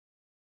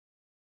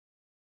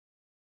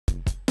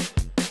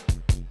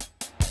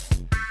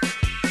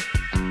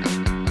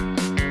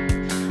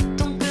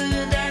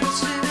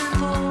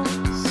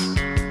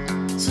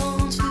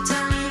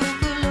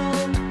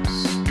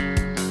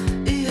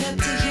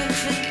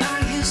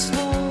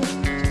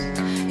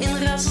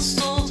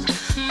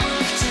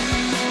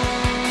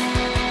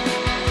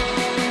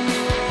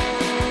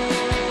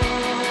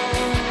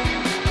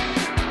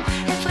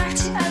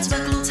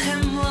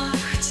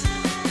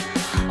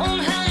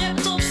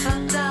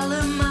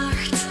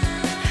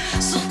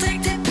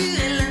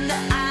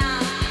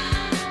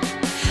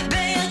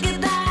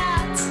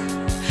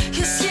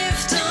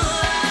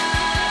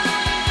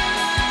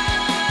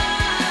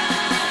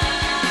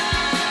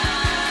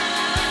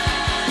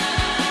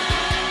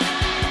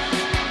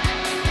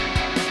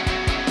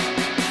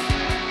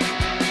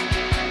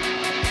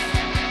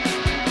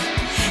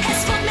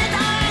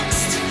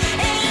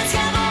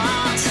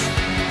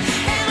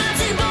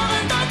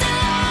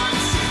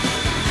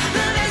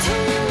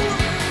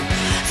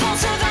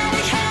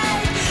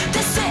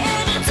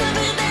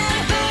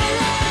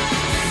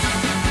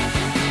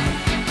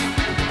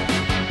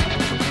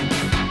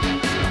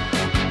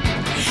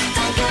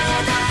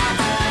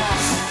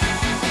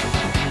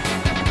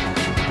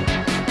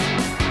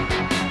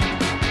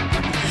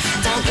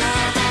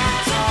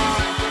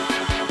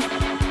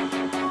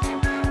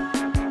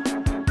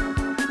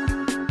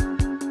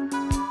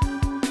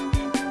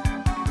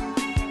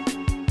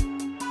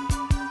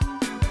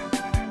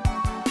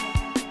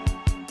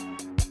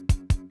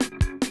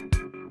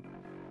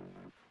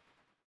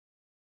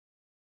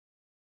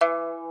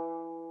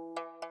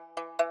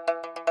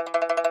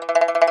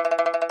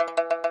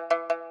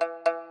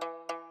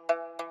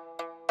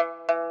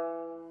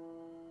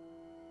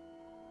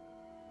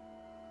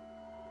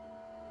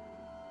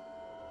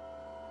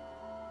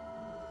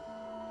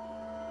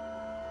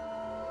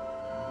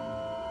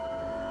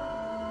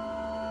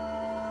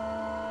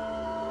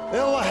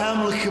Heel wat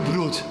heimelijk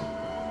gebroed.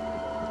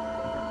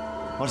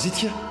 Waar zit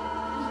je?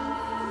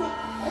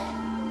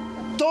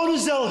 Toon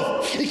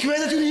uzelf. Ik weet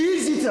dat jullie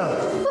hier zitten.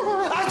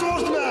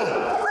 Antwoord mij.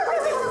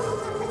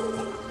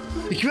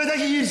 Ik weet dat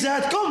je hier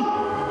bent. Kom.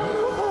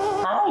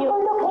 Are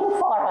you looking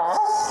for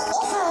us?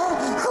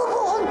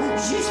 Gewoon,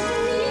 just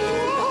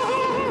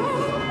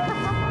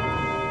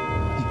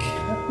Ik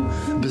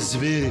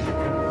bezweer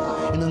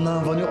in de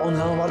naam van je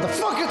onheil waar de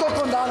fuck je toch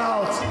vandaan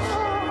haalt.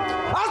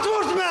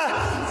 Antwoord mij.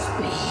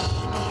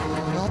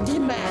 not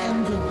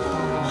demanding.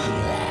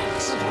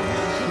 Relax.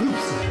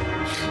 Oeps.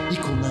 Ik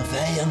kon mijn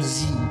vijanden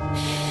zien.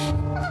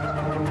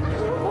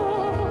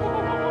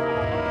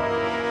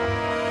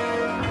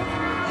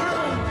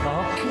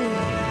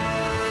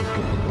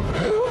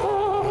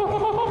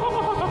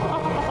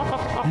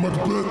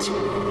 MEKBET.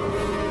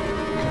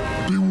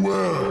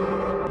 Beware.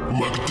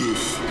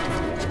 MEKDEF.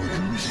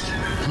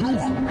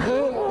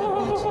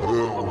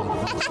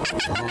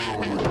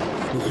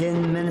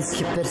 Geen mens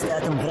geperst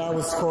uit een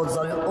vrouwenschoot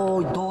zal u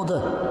ooit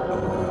doden.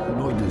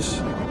 Nooit dus.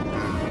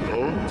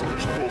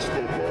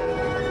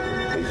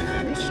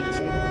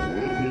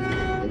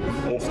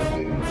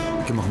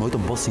 Ik heb nog nooit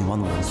een bos zien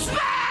wandelen.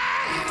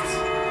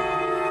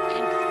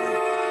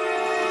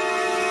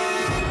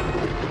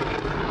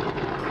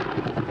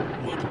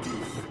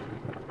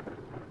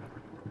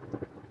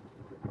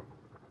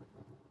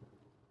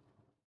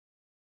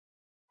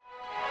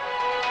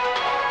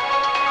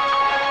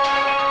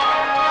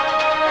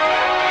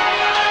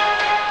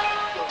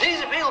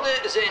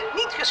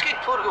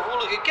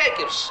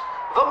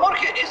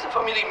 Vanmorgen is de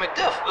familie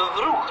Macduff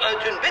vroeg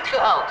uit hun bed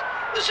gehaald.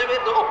 Ze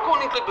werden op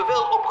koninklijk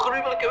bevel op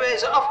gruwelijke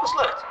wijze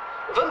afgeslacht.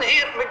 Van de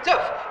heer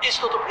Macduff is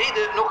tot op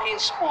heden nog geen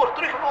spoor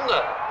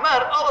teruggevonden,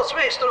 maar alles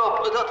wijst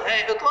erop dat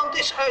hij het land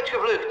is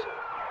uitgevlucht.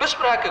 We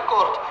spraken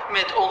kort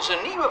met onze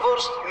nieuwe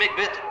vorst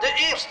MEKBET de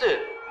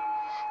Eerste.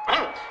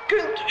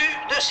 Kunt u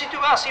de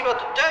situatie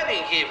wat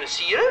duiding geven,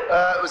 sire?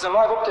 We zijn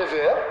live op tv,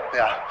 hè?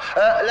 Ja.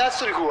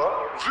 Luister goed, hè.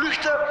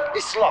 Vluchten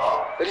is laf.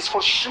 Het is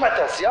voor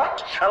schmetters, ja?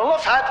 En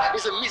lafheid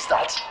is een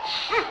misdaad.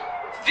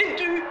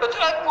 Vindt u het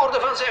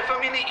uitmoorden van zijn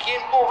familie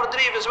geen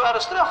overdreven zware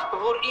straf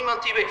voor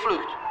iemand die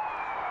wegvlucht?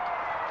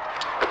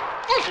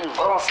 Ik vind u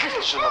vooral een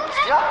slechte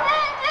journalist, ja?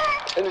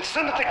 En ik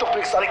zend het echt op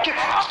links aan de kip.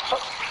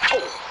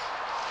 Kom.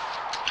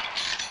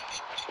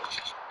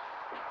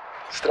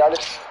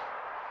 Strijders.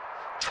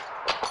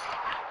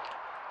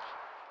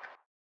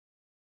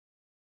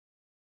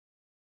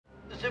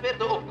 Ze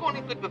werden op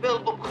koninklijk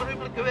bevel op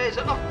gruwelijke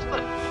wijze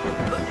afgeslacht.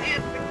 Van de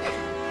heer Macduff.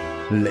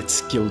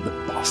 Let's kill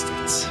the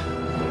bastards.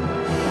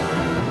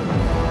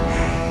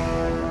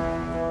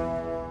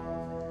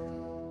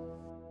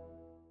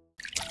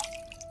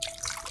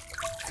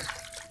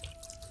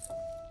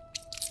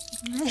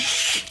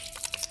 Weg.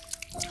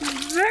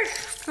 Weg,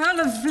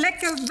 vuile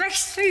vlekken,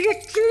 weg,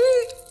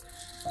 je.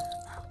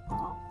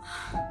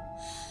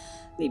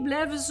 Die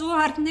blijven zo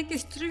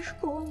hardnekkig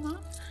terugkomen.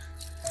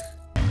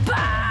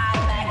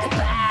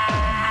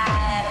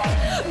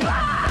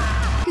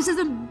 Je bent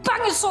een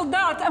bange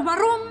soldaat. En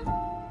waarom?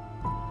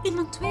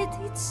 Niemand weet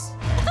iets.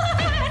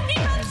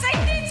 Niemand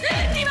zegt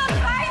iets. Niemand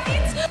vraagt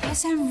iets. Wij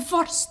zijn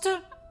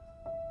vorsten.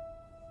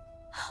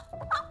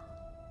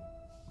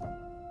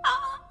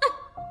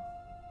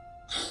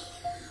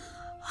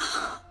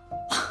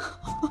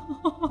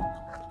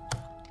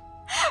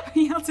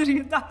 Wie had er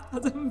gedacht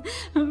dat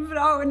een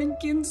vrouw en een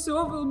kind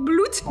zoveel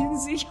bloed in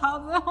zich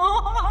hadden?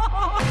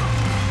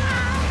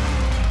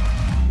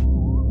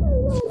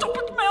 Stop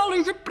het met al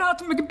uw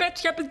gepraat,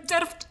 MEKBET. Jij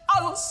bederft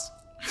alles.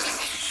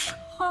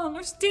 Oh,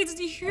 nog steeds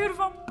die geur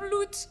van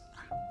bloed.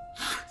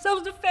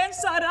 Zelfs de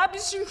fijnste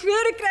Arabische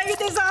geuren krijgen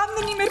deze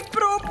handen niet meer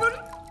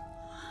proper.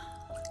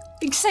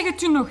 Ik zeg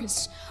het u nog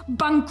eens.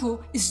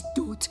 Banco is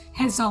dood.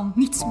 Hij zal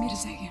niets meer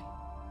zeggen.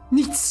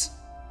 Niets.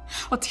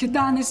 Wat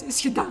gedaan is,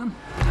 is gedaan.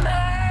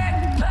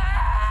 MEKBET!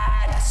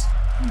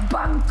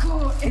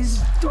 Banco is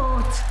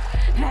dood.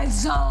 Hij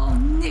zal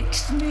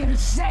niks meer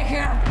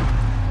zeggen.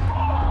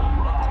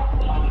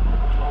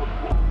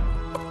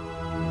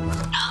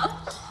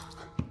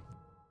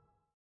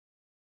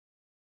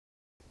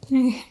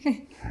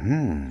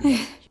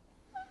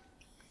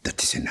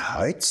 Dat is een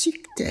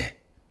huidziekte,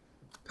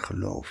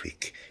 geloof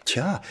ik.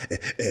 Tja,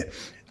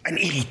 een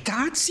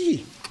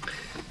irritatie.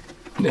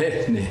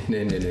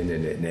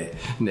 Nee.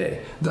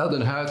 Dat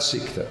een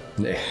huidziekte.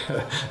 Nee,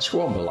 het is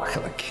gewoon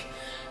belachelijk.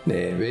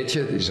 Nee, weet je,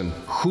 het is een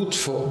goed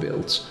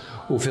voorbeeld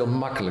hoeveel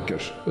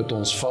makkelijker het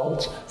ons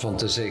valt van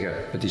te zeggen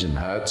het is een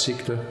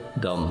huidziekte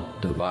dan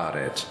de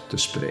waarheid te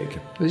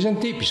spreken. Het is een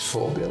typisch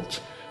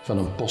voorbeeld van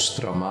een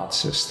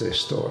posttraumatische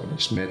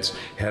stressstoornis met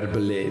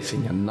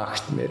herbelevingen,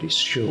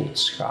 nachtmerries, schuld,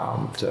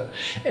 schaamte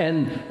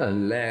en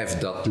een lijf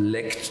dat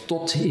lekt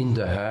tot in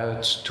de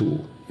huid toe.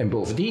 En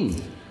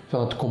bovendien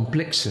van het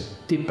complexe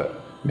type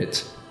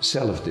met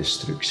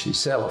zelfdestructie,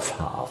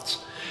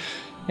 zelfhaat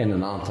en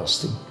een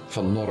aantasting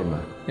van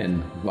normen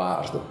en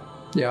waarden.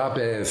 Ja,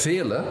 bij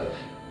velen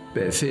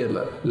Bij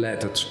velen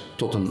leidt het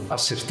tot een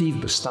assertief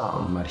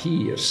bestaan, maar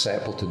hier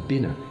zijpelt het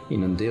binnen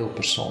in een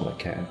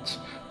deelpersoonlijkheid.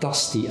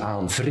 Tast die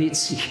aan, vreet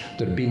zich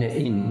er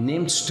binnenin,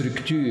 neemt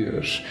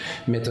structuur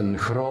met een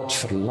groot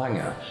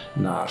verlangen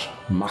naar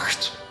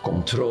macht,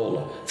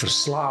 controle,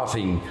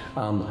 verslaving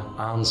aan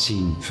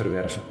aanzien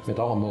verwerven met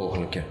alle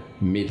mogelijke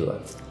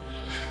middelen.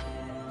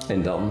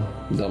 En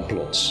dan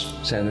plots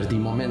zijn er die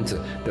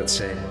momenten dat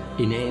zij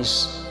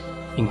ineens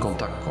in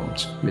contact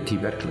komt met die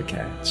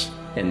werkelijkheid.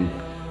 En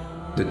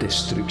de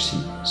destructie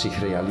zich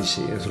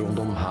realiseert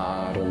rondom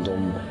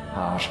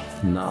haar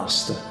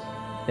naaste.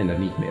 En er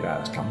niet meer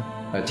uit kan.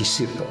 Uit die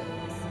cirkel.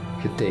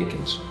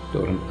 Getekend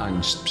door een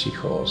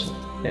angstpsychose.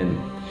 En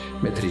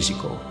met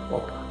risico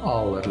op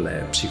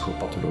allerlei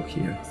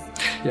psychopathologieën.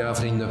 Ja,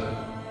 vrienden.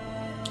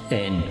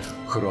 Eén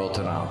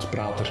grote raad.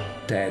 Praat er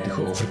tijdig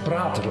over.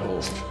 Praat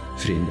erover,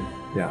 vrienden.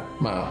 Ja,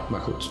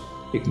 maar goed.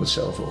 Ik moet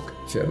zelf ook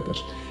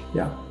verder.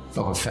 Ja,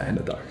 nog een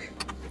fijne dag.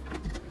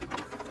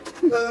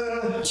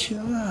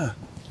 Tja.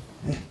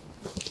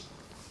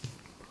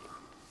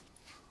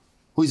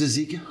 Hoe is de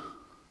zieke?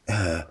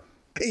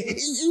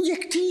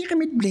 Injecteren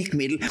met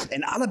bleekmiddel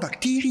en alle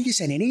bacteriën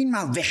zijn in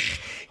eenmaal weg.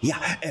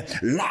 Ja,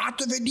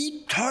 laten we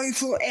die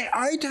duivel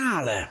eruit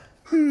halen.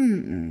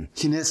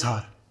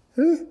 Geneeshaar.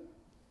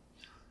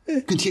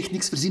 Kunt je echt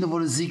niks verzinnen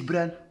voor een ziek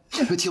brein?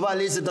 Weet je wat,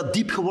 lezer dat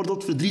diep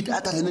geworteld verdriet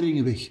uit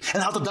herinneringen weg.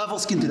 En haalt het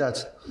duivelskind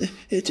eruit.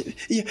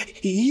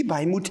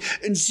 Hierbij moet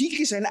een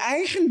zieke zijn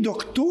eigen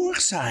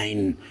dokter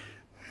zijn.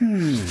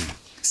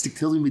 Stikt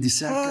heel uw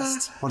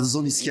medicijnkast waar de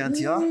zon niet schijnt,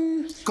 ja?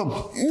 Kom,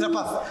 trap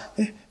af.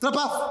 Trap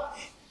af.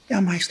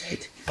 Ja,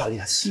 majesteit.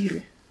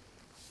 Palliatieren.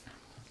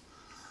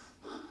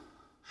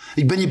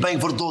 Ik ben niet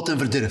bang voor dood en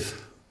verderf.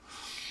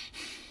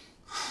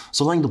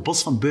 Zolang de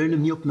bos van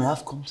Beulen niet op mij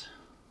afkomt,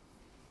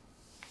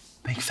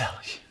 ben ik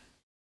veilig.